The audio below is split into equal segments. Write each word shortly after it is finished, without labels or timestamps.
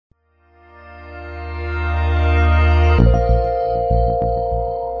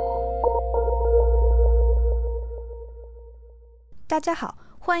家好，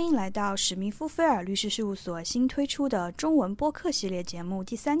欢迎来到史密夫菲尔律师事务所新推出的中文播客系列节目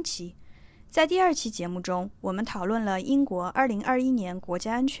第3期。在第2期节目中，我们讨论了英国2021年国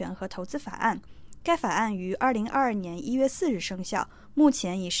家安全和投资法案。该法案于2022年1月4日生效，目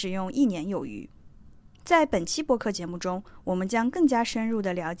前已适用1年有余。在本期播客节目中，我们将更加深入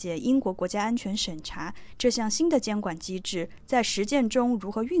地了解英国国家安全审查这项新的监管机制在实践中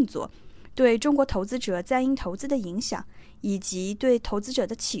如何运作，对中国投资者在英投资的影响，以及对投资者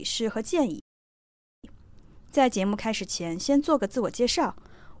的启示和建议。在节目开始前，先做个自我介绍。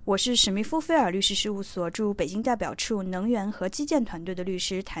我是史密夫菲尔律师事务所驻北京代表处能源和基建团队的律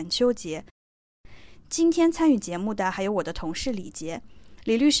师谭秋杰。今天参与节目的还有我的同事李杰。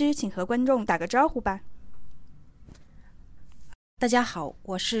李律师，请和观众打个招呼吧。大家好，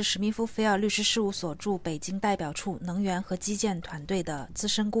我是史密夫菲尔律师事务所驻北京代表处能源和基建团队的资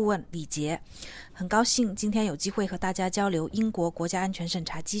深顾问李杰，很高兴今天有机会和大家交流英国国家安全审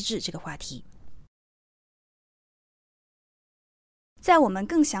查机制这个话题。在我们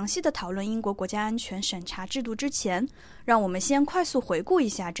更详细的讨论英国国家安全审查制度之前，让我们先快速回顾一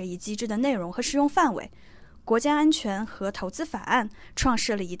下这一机制的内容和适用范围。国家安全和投资法案创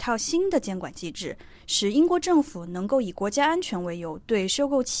设了一套新的监管机制，使英国政府能够以国家安全为由对收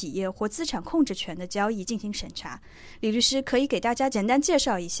购企业或资产控制权的交易进行审查。李律师可以给大家简单介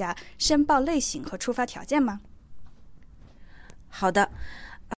绍一下申报类型和触发条件吗？好的，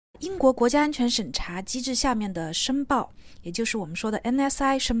英国国家安全审查机制下面的申报，也就是我们说的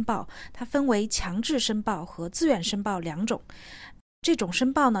NSI 申报，它分为强制申报和自愿申报2种。这种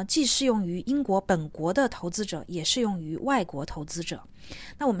申报呢，既适用于英国本国的投资者，也适用于外国投资者。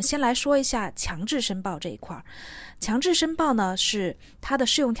那我们先来说一下强制申报这一块。强制申报呢，是它的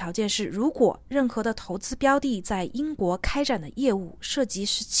适用条件是，如果任何的投资标的在英国开展的业务涉及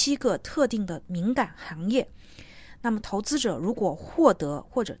17个特定的敏感行业，那么投资者如果获得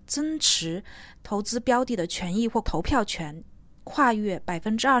或者增持投资标的的权益或投票权跨越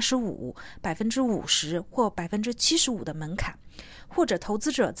 25%、50% 或 75% 的门槛，或者投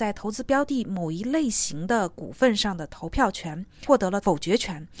资者在投资标的某一类型的股份上的投票权获得了否决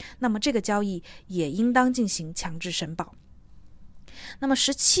权，那么这个交易也应当进行强制申报。那么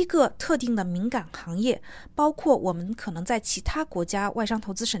17个特定的敏感行业，包括我们可能在其他国家外商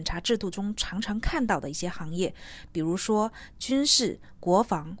投资审查制度中常常看到的一些行业，比如说军事、国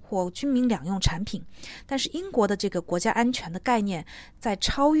防或军民两用产品。但是英国的这个国家安全的概念在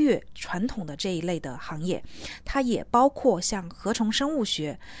超越传统的这一类的行业，它也包括像合成生物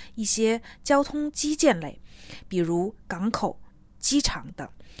学、一些交通基建类，比如港口、机场等。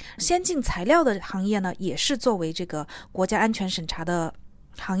先进材料的行业呢，也是作为这个国家安全审查的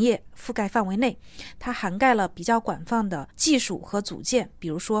行业覆盖范围内，它涵盖了比较广泛的技术和组件，比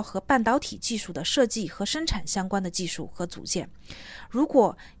如说和半导体技术的设计和生产相关的技术和组件。如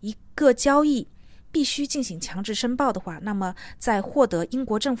果一个交易必须进行强制申报的话，那么在获得英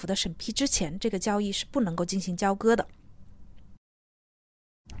国政府的审批之前，这个交易是不能够进行交割的。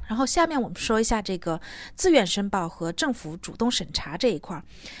然后下面我们说一下这个自愿申报和政府主动审查这一块。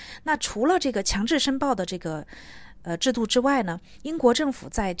那除了这个强制申报的这个制度之外呢，英国政府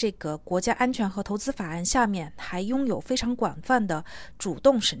在这个国家安全和投资法案下面还拥有非常广泛的主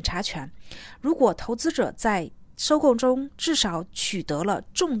动审查权。如果投资者在收购中至少取得了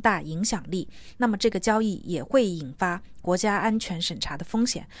重大影响力，那么这个交易也会引发国家安全审查的风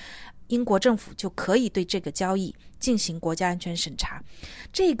险。英国政府就可以对这个交易进行国家安全审查。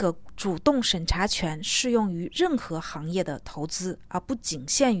这个主动审查权适用于任何行业的投资，而不仅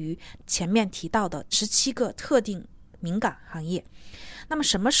限于前面提到的17个特定敏感行业。那么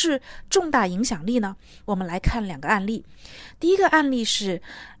什么是重大影响力呢？我们来看2个案例。第一个案例是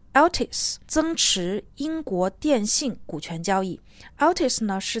Altis 增持英国电信股权交易。Altis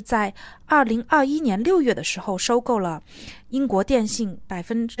呢是在2021年6月的时候收购了英国电信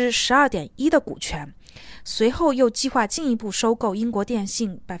 12.1% 的股权，随后又计划进一步收购英国电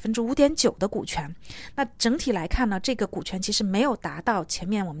信 5.9% 的股权。那整体来看呢，这个股权其实没有达到前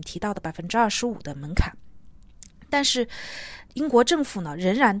面我们提到的 25% 的门槛。但是英国政府呢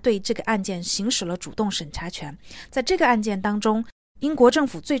仍然对这个案件行使了主动审查权。在这个案件当中，英国政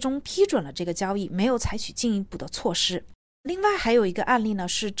府最终批准了这个交易，没有采取进一步的措施。另外还有一个案例呢，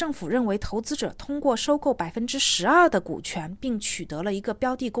是政府认为投资者通过收购 12% 的股权，并取得了一个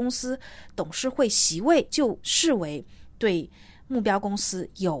标的公司董事会席位，就视为对目标公司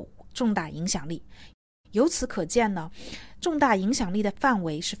有重大影响力。由此可见呢，重大影响力的范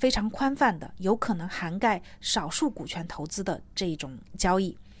围是非常宽泛的，有可能涵盖少数股权投资的这一种交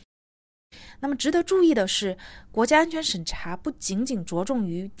易。那么值得注意的是，国家安全审查不仅仅着重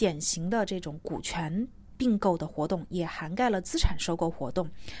于典型的这种股权并购的活动，也涵盖了资产收购活动，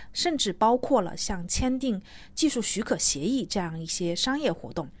甚至包括了像签订技术许可协议这样一些商业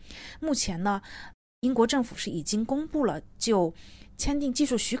活动。目前呢，英国政府是已经公布了就签订技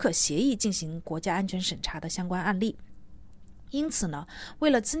术许可协议进行国家安全审查的相关案例。因此呢，为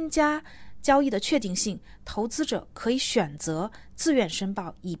了增加交易的确定性，投资者可以选择自愿申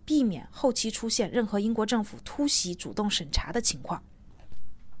报，以避免后期出现任何英国政府突袭主动审查的情况。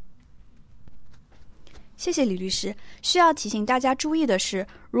谢谢李律师。需要提醒大家注意的是，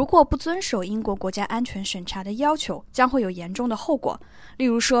如果不遵守英国国家安全审查的要求，将会有严重的后果。例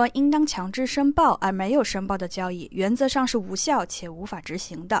如说，应当强制申报而没有申报的交易，原则上是无效且无法执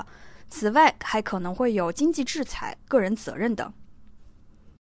行的。此外，还可能会有经济制裁、个人责任等。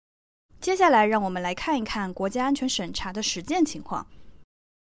接下来，让我们来看一看国家安全审查的实践情况。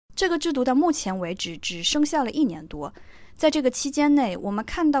这个制度到目前为止只生效了1年多，在这个期间内，我们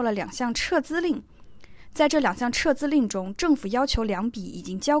看到了2项撤资令。在这2项撤资令中，政府要求2笔已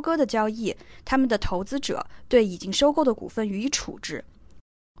经交割的交易，他们的投资者对已经收购的股份予以处置。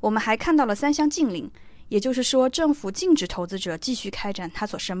我们还看到了3项禁令，也就是说，政府禁止投资者继续开展他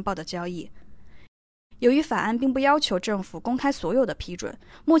所申报的交易。由于法案并不要求政府公开所有的批准，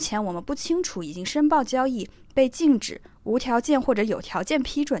目前我们不清楚已经申报交易被禁止、无条件或者有条件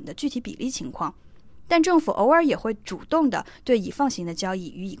批准的具体比例情况，但政府偶尔也会主动地对已放行的交易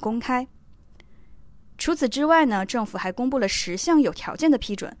予以公开。除此之外呢，政府还公布了10项有条件的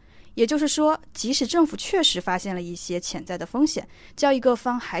批准，也就是说，即使政府确实发现了一些潜在的风险，交易各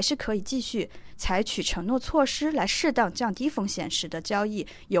方还是可以继续采取承诺措施来适当降低风险，使得交易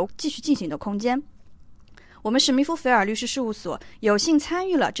有继续进行的空间。我们史密夫菲尔律师事务所有幸参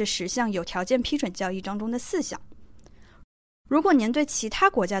与了这10项有条件批准交易当中的4项。如果您对其他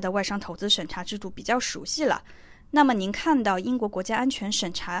国家的外商投资审查制度比较熟悉了，那么您看到英国国家安全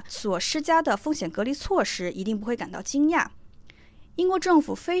审查所施加的风险隔离措施，一定不会感到惊讶。英国政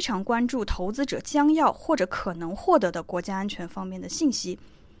府非常关注投资者将要或者可能获得的国家安全方面的信息，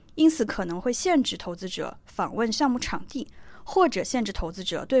因此可能会限制投资者访问项目场地，或者限制投资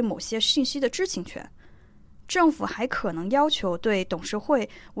者对某些信息的知情权。政府还可能要求对董事会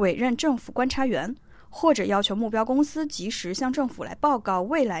委任政府观察员，或者要求目标公司及时向政府来报告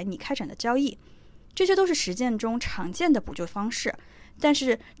未来拟开展的交易。这些都是实践中常见的补救方式，但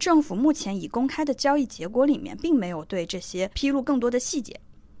是政府目前已公开的交易结果里面并没有对这些披露更多的细节。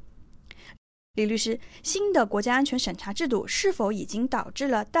李律师，新的国家安全审查制度是否已经导致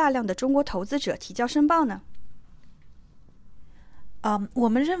了大量的中国投资者提交申报呢？我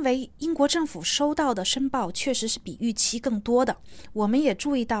们认为英国政府收到的申报确实是比预期更多的。我们也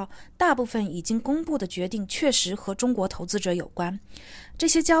注意到，大部分已经公布的决定确实和中国投资者有关。这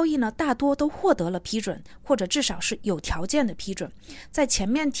些交易呢，大多都获得了批准，或者至少是有条件的批准。在前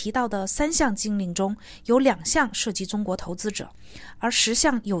面提到的3项禁令中，有2项涉及中国投资者，而10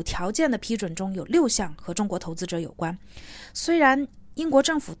项有条件的批准中有6项和中国投资者有关。虽然英国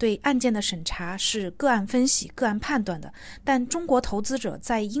政府对案件的审查是个案分析、个案判断的，但中国投资者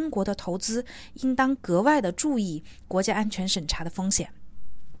在英国的投资应当格外的注意国家安全审查的风险。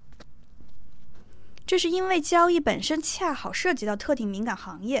这是因为交易本身恰好涉及到特定敏感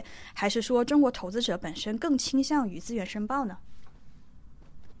行业，还是说中国投资者本身更倾向于自愿申报呢？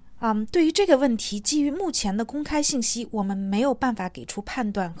对于这个问题，基于目前的公开信息，我们没有办法给出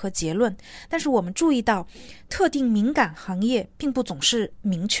判断和结论。但是我们注意到，特定敏感行业并不总是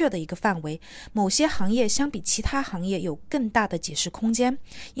明确的一个范围，某些行业相比其他行业有更大的解释空间。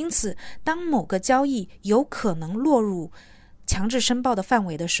因此，当某个交易有可能落入强制申报的范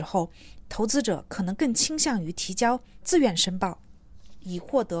围的时候，投资者可能更倾向于提交自愿申报，以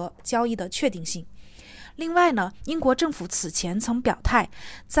获得交易的确定性。另外呢，英国政府此前曾表态，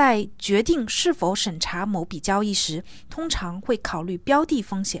在决定是否审查某笔交易时，通常会考虑标的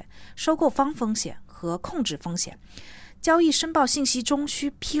风险、收购方风险和控制风险。交易申报信息中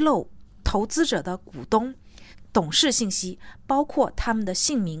需披露投资者的股东、董事信息，包括他们的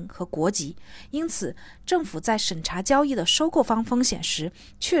姓名和国籍。因此，政府在审查交易的收购方风险时，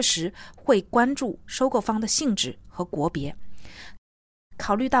确实会关注收购方的性质和国别。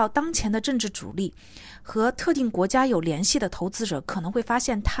考虑到当前的政治主力和特定国家有联系的投资者可能会发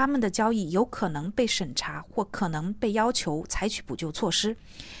现他们的交易有可能被审查或可能被要求采取补救措施，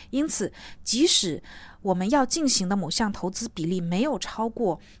因此即使我们要进行的某项投资比例没有超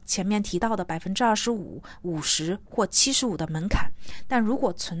过前面提到的 25%、50% 或 75% 的门槛，但如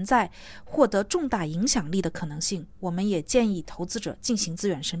果存在获得重大影响力的可能性，我们也建议投资者进行自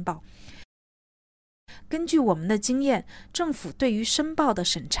愿申报。根据我们的经验，政府对于申报的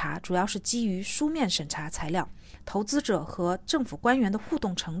审查主要是基于书面审查材料，投资者和政府官员的互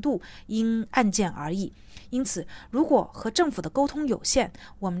动程度因案件而异。因此，如果和政府的沟通有限，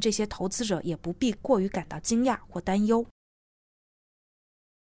我们这些投资者也不必过于感到惊讶或担忧。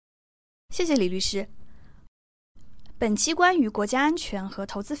谢谢李律师。本期关于国家安全和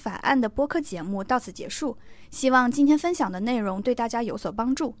投资法案的播客节目到此结束，希望今天分享的内容对大家有所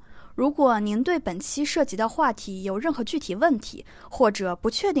帮助。如果您对本期涉及的话题有任何具体问题，或者不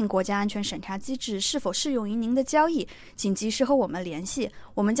确定国家安全审查机制是否适用于您的交易，请及时和我们联系，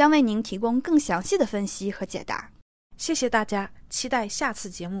我们将为您提供更详细的分析和解答。谢谢大家，期待下次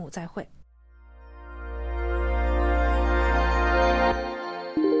节目再会。